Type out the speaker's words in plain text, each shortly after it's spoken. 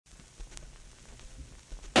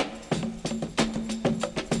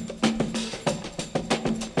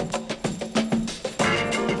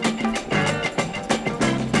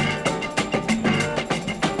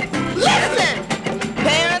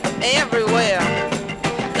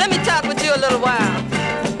you a little while.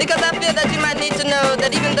 Because I feel that you might need to know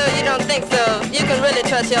that even though you don't think so, you can really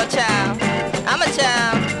trust your child. I'm a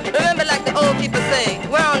child. Remember, like the old people say,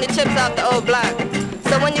 we're only chips off the old block.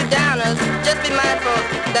 So when you down us, just be mindful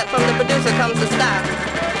that from the producer comes the stock.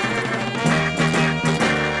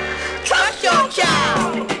 Trust your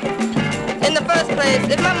child! In the first place,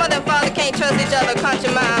 if my mother and father can't trust each other a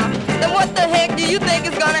country mile, then what the heck do you think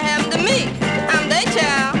is gonna happen to me? I'm their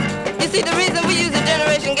child. You see, the reason we use a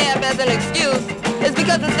generation gap as an excuse is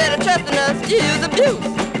because instead of trusting us, you use abuse.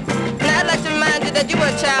 Now I'd like to remind you that you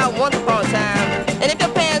were a child once upon a time, and if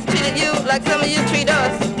your parents treated you like some of you treat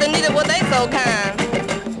us, then neither were they so kind.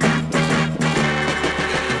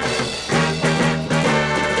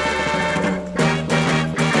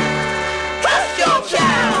 Trust your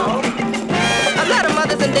child! A lot of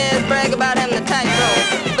mothers and dads brag about having a tight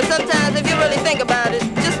rope, but sometimes if you really think about it,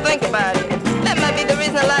 just think about it. That might be the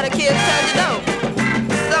reason a lot of kids turn you dope.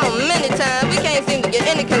 So many times we can't seem to get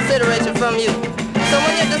any consideration from you. So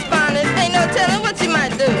when you're despondent, ain't no telling what you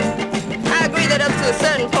might do. I agree that up to a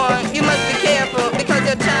certain point, you must be careful because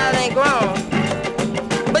your child ain't grown.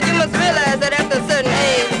 But you must realize that after a certain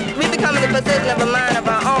age, we become in the possession of a mind of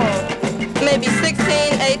our own. Maybe 16,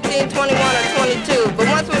 18, 21, or 22. But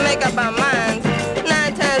once we make up our minds,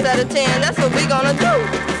 9 times out of 10, that's what we're gonna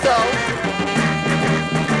do.